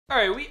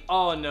Alright, we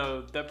all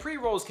know that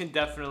pre-rolls can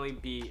definitely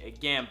be a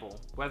gamble.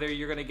 Whether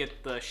you're gonna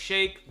get the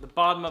shake, the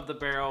bottom of the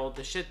barrel,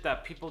 the shit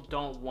that people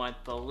don't want,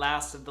 the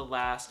last of the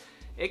last,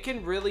 it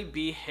can really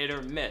be hit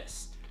or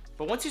miss.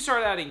 But once you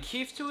start adding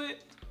keef to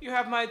it, you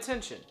have my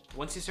attention.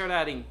 Once you start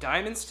adding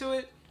diamonds to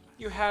it,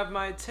 you have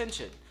my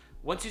attention.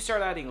 Once you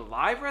start adding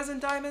live resin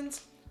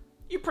diamonds,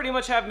 you pretty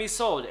much have me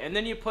sold. And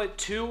then you put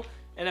 2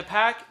 in a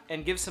pack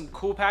and give some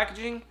cool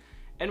packaging,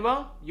 and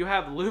well, you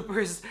have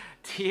Looper's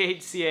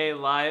Thca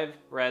live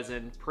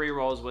resin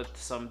pre-rolls with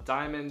some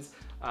diamonds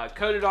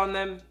coated on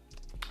them.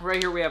 Right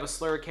here we have a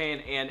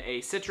slurricane and a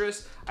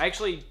citrus. I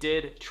actually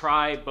did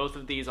try both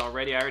of these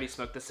already. I already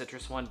smoked the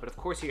citrus one, but of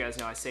course you guys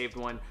know I saved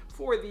one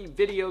for the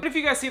video. But if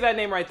you guys see that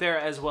name right there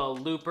as well,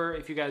 Looper,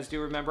 if you guys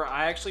do remember,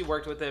 I actually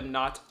worked with them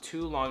not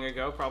too long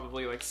ago,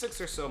 probably like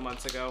 6 or so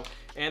months ago,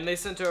 and they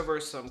sent over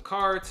some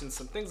carts and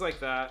some things like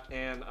that.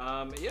 And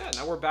yeah,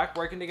 now we're back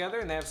working together,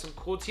 and they have some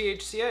cool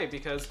THCA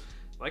because,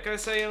 like I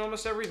say in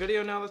almost every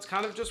video now, that's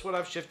kind of just what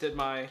I've shifted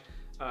my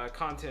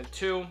content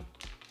to.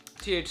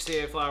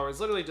 THCA flower is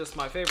literally just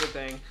my favorite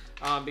thing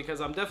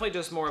because I'm definitely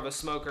just more of a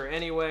smoker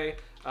anyway.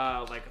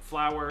 Like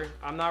flower,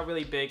 I'm not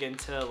really big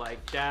into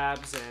like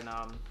dabs and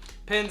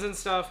pins and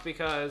stuff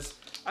because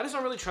I just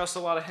don't really trust a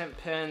lot of hemp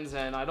pins,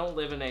 and I don't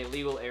live in a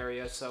legal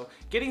area. So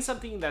getting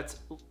something that's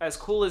as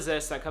cool as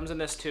this, that comes in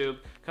this tube,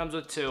 comes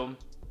with 2.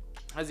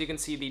 As you can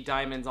see, the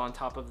diamonds on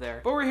top of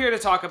there. But we're here to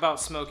talk about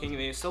smoking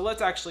these, so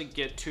let's actually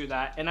get to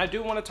that. And I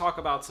do want to talk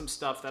about some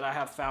stuff that I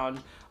have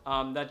found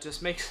that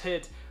just makes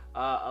it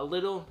a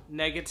little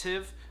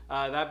negative,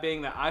 that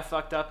being that I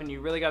fucked up, and you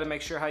really got to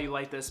make sure how you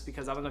light this,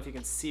 because I don't know if you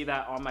can see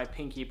that on my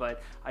pinky,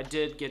 but I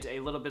did get a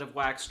little bit of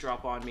wax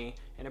drop on me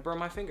and it burned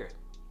my finger.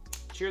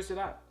 Cheers to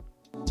that.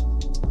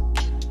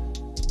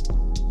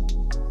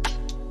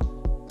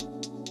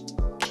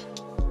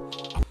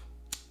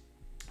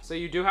 So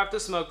you do have to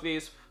smoke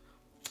these,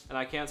 and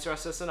I can't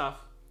stress this enough,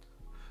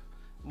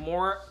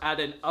 more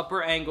at an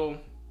upper angle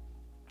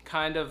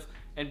kind of,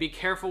 and be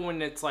careful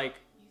when it's like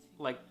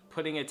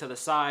putting it to the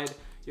side.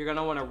 You're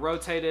gonna want to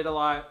rotate it a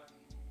lot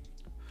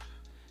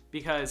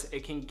because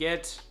it can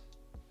get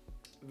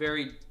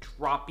very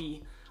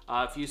droppy.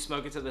 If you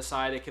smoke it to the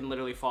side, it can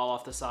literally fall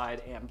off the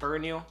side and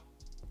burn you.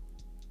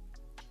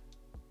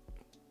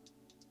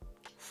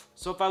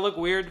 So if I look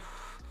weird,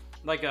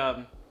 like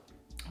a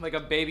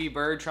baby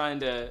bird trying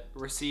to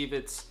receive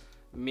its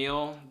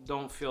meal,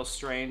 don't feel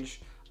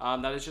strange.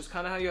 That is just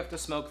kind of how you have to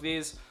smoke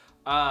these.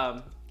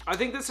 I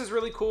think this is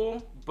really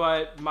cool,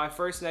 but my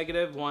first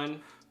negative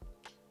one,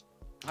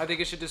 I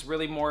think it should just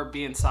really more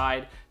be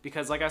inside,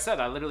 because like I said,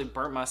 I literally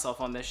burnt myself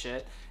on this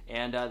shit,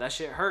 and that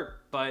shit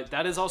hurt. But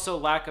that is also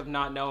lack of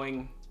not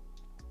knowing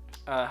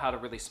how to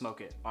really smoke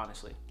it,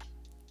 honestly.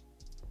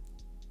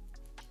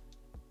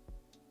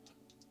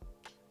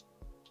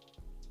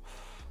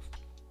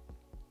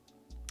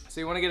 So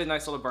you want to get a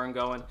nice little burn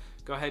going.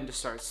 Go ahead and just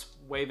start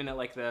waving it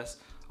like this.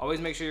 Always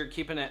make sure you're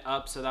keeping it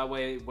up so that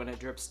way when it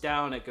drips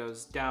down, it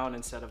goes down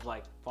instead of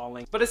like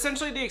falling. But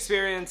essentially the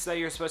experience that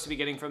you're supposed to be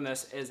getting from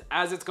this is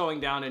as it's going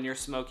down and you're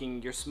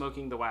smoking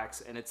the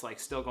wax, and it's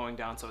like still going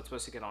down, so it's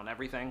supposed to get on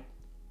everything.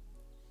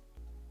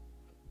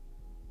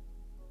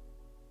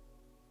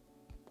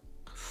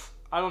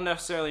 I don't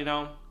necessarily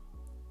know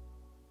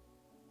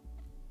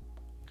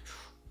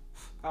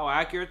how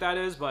accurate that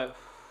is, but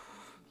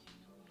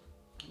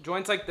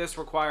joints like this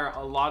require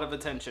a lot of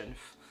attention.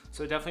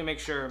 So definitely make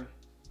sure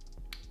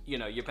you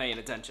know you're paying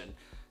attention.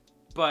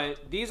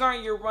 But these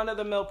aren't your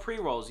run-of-the-mill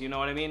pre-rolls, you know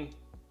what I mean?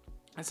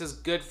 This is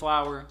good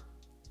flower.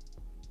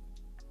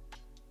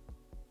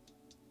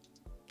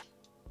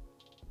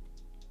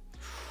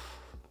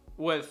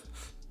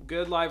 With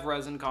good live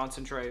resin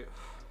concentrate.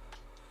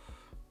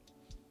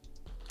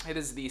 It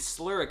is the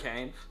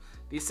slurricane.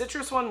 The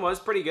citrus one was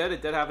pretty good.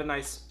 It did have a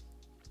nice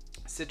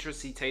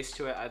citrusy taste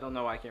to it. I don't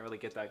know why I can't really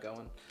get that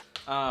going.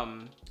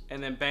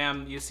 And then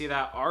bam, you see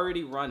that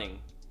already running.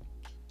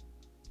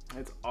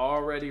 It's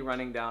already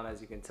running down,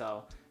 as you can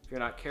tell. If you're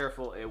not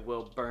careful, it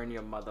will burn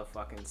your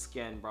motherfucking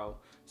skin, bro.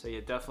 So you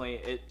definitely,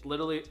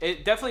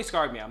 it definitely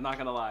scarred me, I'm not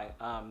gonna lie.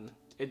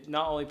 It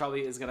not only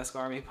probably is gonna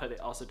scar me, but it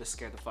also just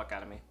scared the fuck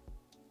out of me.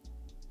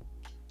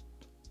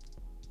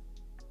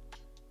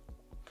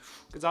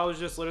 Because I was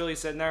just literally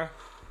sitting there,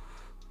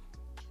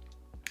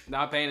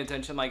 not paying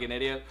attention like an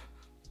idiot.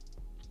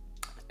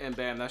 And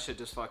bam, that shit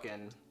just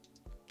fucking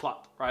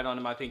plopped right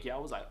onto my pinky. I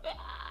was like,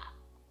 ah.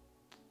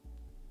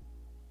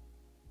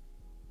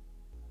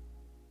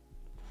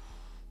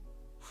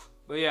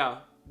 But yeah,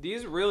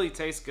 these really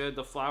taste good.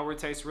 The flower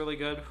tastes really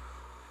good.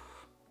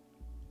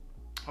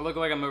 I look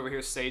like I'm over here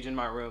saging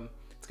my room.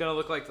 It's gonna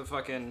look like the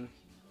fucking,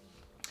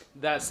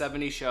 that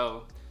 70s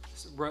show,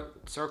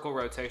 circle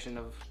rotation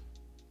of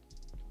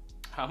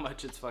how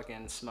much it's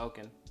fucking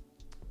smoking.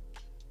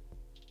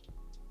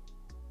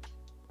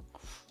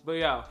 But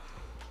yeah,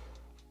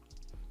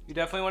 you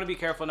definitely want to be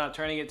careful not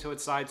turning it to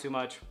its side too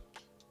much,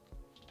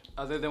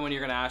 other than when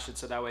you're gonna ash it,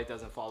 so that way it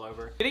doesn't fall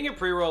over. Getting a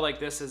pre-roll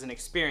like this is an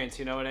experience,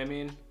 you know what I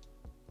mean?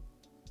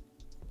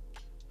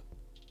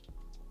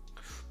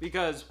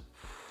 Because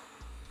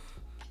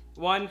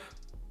One,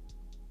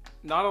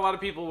 not a lot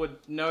of people would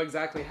know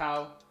exactly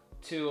how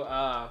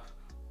to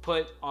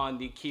put on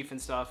the keef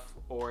and stuff,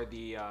 or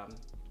the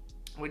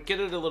would get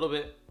it a little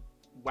bit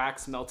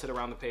wax melted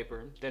around the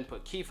paper, then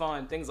put keef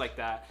on, things like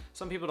that.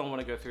 Some people don't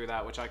want to go through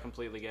that, which I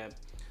completely get.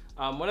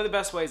 One of the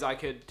best ways I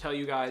could tell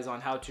you guys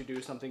on how to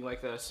do something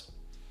like this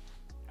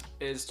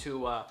is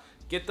to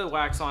get the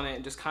wax on it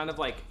and just kind of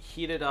like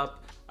heat it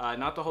up,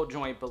 not the whole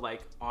joint, but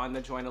like on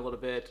the joint a little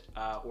bit,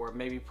 or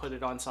maybe put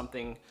it on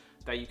something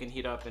that you can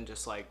heat up and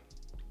just like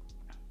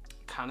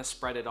kind of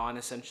spread it on.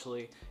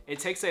 Essentially, it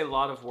takes a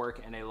lot of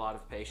work and a lot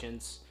of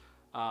patience.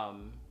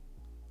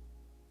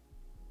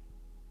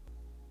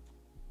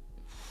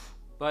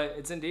 But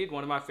it's indeed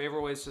one of my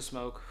favorite ways to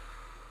smoke.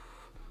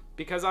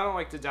 Because I don't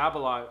like to dab a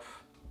lot,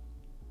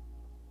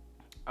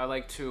 I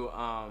like to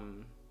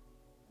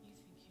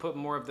put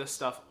more of this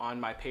stuff on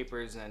my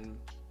papers and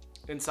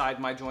inside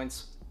my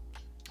joints.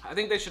 I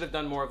think they should have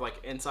done more of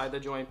like inside the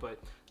joint, but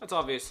that's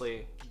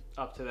obviously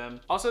up to them.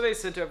 Also, they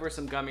sent over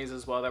some gummies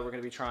as well that we're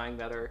gonna be trying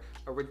that are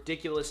a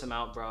ridiculous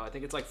amount, bro. I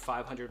think it's like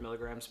 500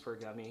 milligrams per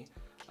gummy.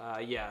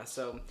 Yeah,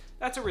 so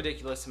that's a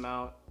ridiculous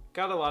amount.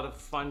 Got a lot of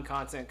fun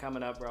content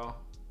coming up, bro.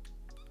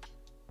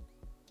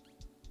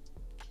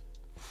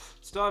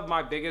 Still have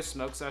my biggest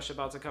smoke sesh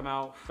about to come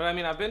out. But I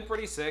mean, I've been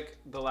pretty sick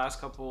the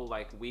last couple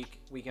like week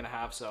and a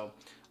half, so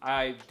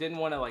I didn't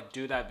want to like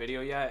do that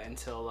video yet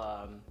until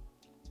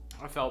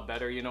I felt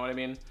better, you know what I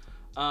mean?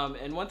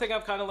 And one thing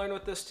I've kind of learned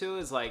with this too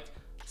is like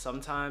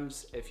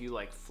sometimes if you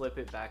like flip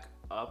it back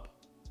up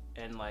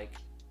and like,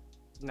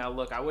 now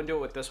look, I wouldn't do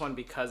it with this one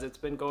because it's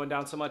been going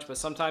down so much, but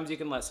sometimes you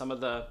can let some of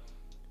the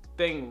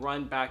thing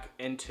run back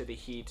into the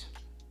heat,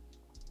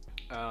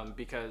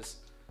 because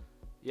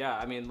yeah,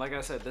 I mean, like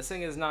I said, this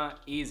thing is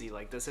not easy.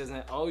 Like, this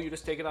isn't, oh, you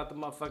just take it out the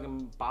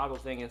motherfucking bottle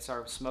thing and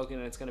start smoking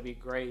and it's gonna be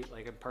great,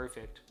 like, and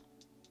perfect.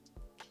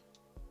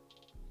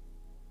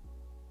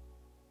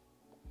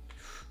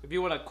 If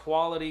you want a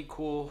quality,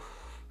 cool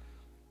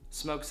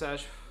smoke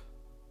sesh,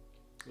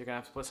 you're gonna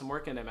have to put some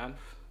work in it, man.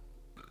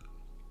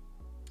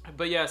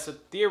 But yeah, so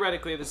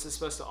theoretically, this is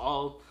supposed to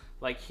all,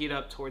 like, heat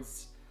up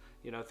towards,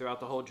 you know,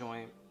 throughout the whole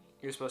joint.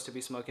 You're supposed to be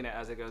smoking it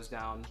as it goes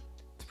down.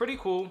 It's pretty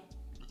cool.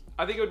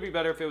 I think it would be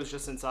better if it was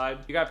just inside.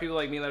 You got people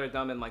like me that are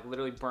dumb and like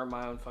literally burnt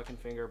my own fucking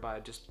finger by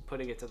just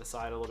putting it to the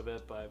side a little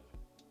bit, but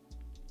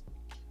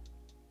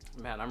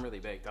man, I'm really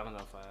baked. I don't know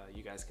if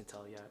you guys can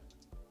tell yet.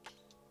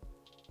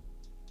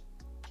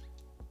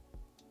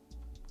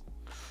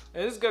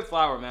 It is good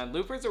flower, man.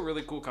 Looper's a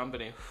really cool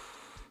company.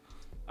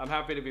 I'm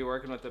happy to be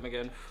working with them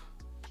again.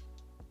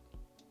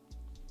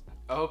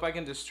 I hope I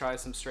can just try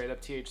some straight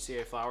up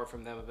THCA flower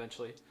from them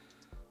eventually.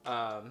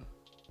 And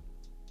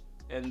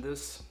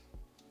this,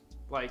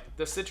 like,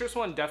 the citrus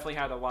one definitely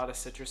had a lot of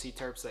citrusy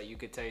terps that you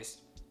could taste.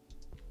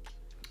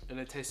 And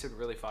it tasted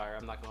really fire,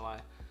 I'm not gonna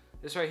lie.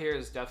 This right here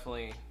is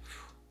definitely,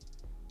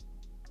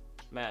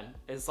 man,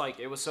 it's like,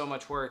 it was so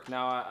much work.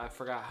 Now I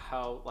forgot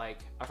how, like,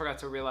 I forgot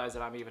to realize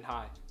that I'm even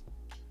high.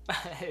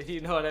 If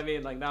you know what I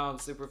mean. Like, now I'm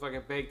super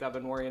fucking baked. I've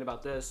been worrying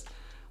about this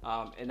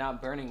and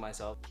not burning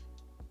myself.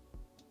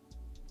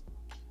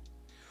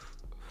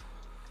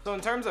 So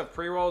in terms of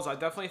pre-rolls, I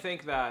definitely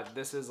think that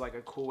this is like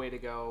a cool way to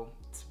go.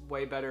 It's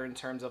way better in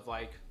terms of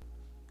like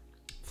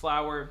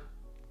flour.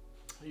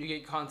 You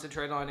get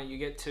concentrate on it, you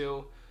get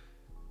two.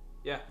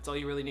 Yeah, that's all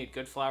you really need.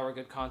 Good flour,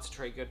 good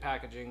concentrate, good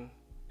packaging,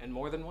 and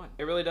more than one.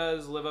 It really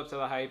does live up to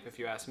the hype if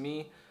you ask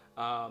me.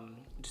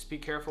 Just be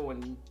careful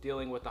when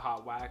dealing with the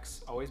hot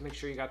wax. Always make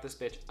sure you got this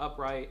bitch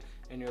upright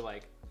and you're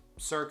like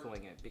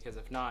circling it, because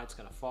if not, it's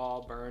gonna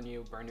fall, burn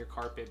you, burn your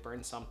carpet,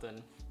 burn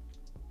something,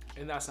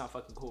 and that's not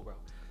fucking cool, bro.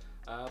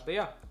 But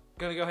yeah,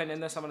 gonna go ahead and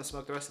end this. I'm gonna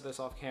smoke the rest of this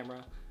off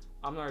camera.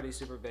 I'm already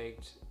super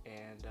baked,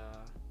 and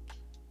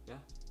yeah,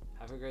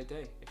 have a great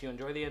day. If you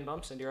enjoy the end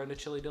bumps and you're into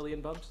chili dilly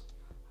and bumps,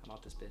 I'm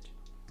off this bitch.